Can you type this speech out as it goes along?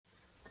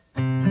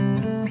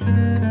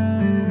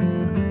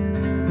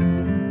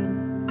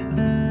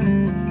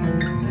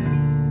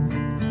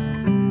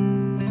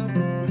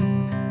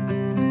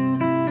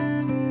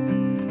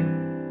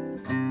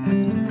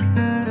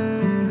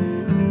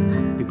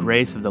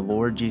grace of the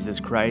Lord Jesus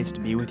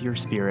Christ be with your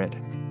spirit.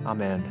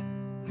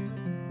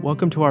 Amen.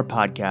 Welcome to our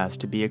podcast,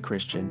 To Be a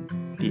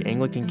Christian, the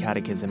Anglican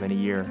Catechism in a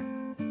Year,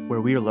 where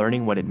we are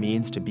learning what it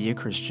means to be a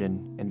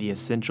Christian and the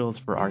essentials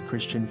for our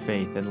Christian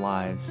faith and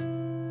lives.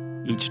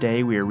 Each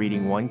day we are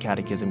reading one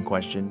catechism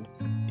question,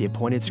 the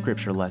appointed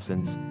scripture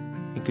lessons,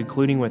 and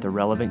concluding with a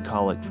relevant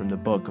collect from the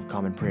Book of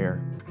Common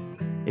Prayer.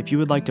 If you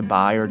would like to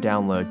buy or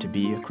download To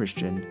Be a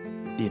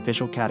Christian, the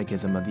official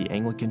catechism of the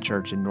Anglican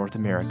Church in North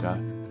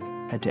America,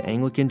 head to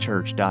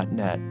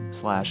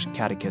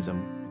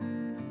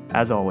anglicanchurch.net/catechism.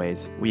 As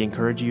always, we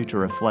encourage you to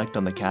reflect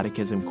on the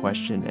catechism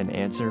question and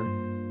answer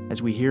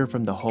as we hear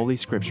from the Holy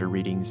Scripture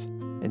readings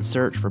and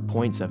search for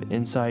points of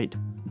insight,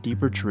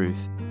 deeper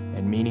truth,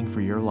 and meaning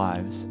for your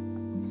lives.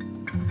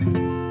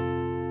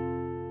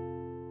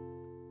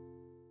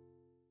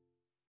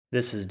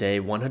 This is day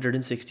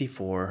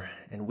 164,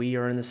 and we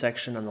are in the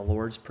section on the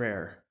Lord's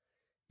Prayer.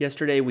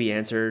 Yesterday we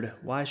answered,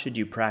 why should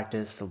you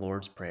practice the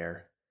Lord's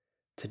Prayer?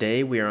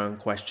 Today we are on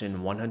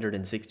question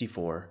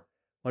 164,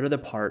 what are the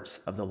parts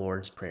of the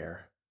Lord's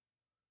Prayer?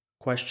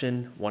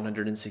 Question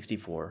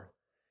 164,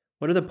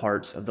 what are the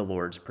parts of the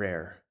Lord's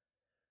Prayer?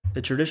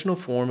 The traditional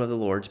form of the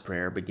Lord's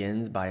Prayer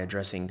begins by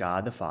addressing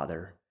God the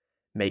Father,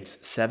 makes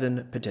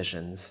 7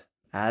 petitions,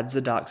 adds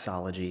a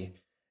doxology,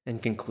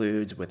 and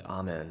concludes with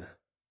Amen.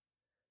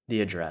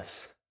 The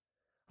address,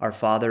 Our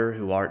Father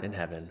who art in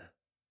heaven.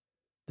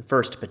 The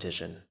first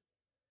petition,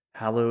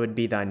 hallowed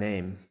be thy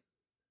name.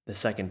 The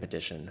second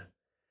petition,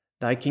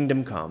 thy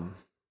kingdom come.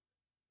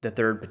 The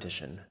third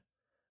petition,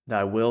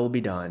 thy will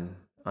be done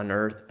on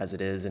earth as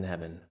it is in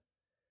heaven.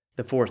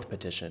 The fourth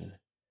petition,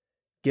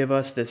 give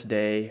us this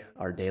day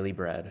our daily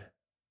bread.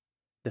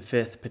 The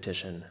fifth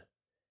petition,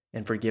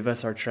 and forgive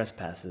us our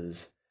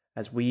trespasses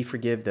as we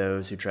forgive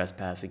those who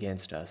trespass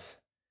against us.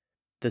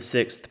 The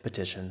sixth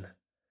petition,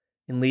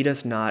 and lead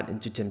us not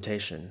into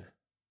temptation.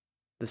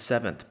 The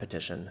seventh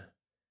petition,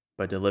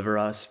 but deliver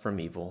us from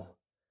evil.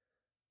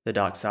 The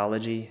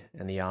doxology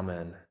and the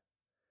Amen.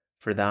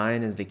 For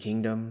thine is the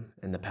kingdom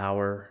and the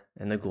power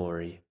and the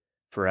glory,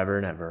 forever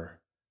and ever.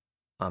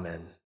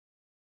 Amen.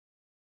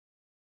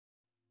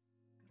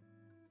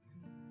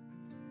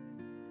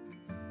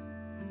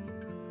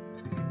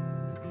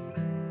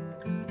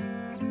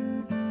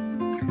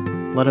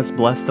 Let us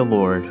bless the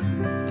Lord.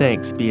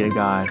 Thanks be to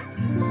God.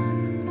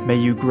 May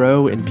you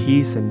grow in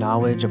peace and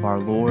knowledge of our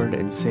Lord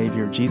and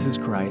Savior Jesus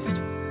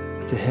Christ.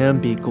 To him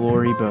be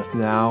glory both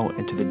now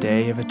and to the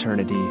day of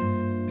eternity.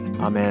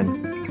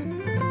 Amen.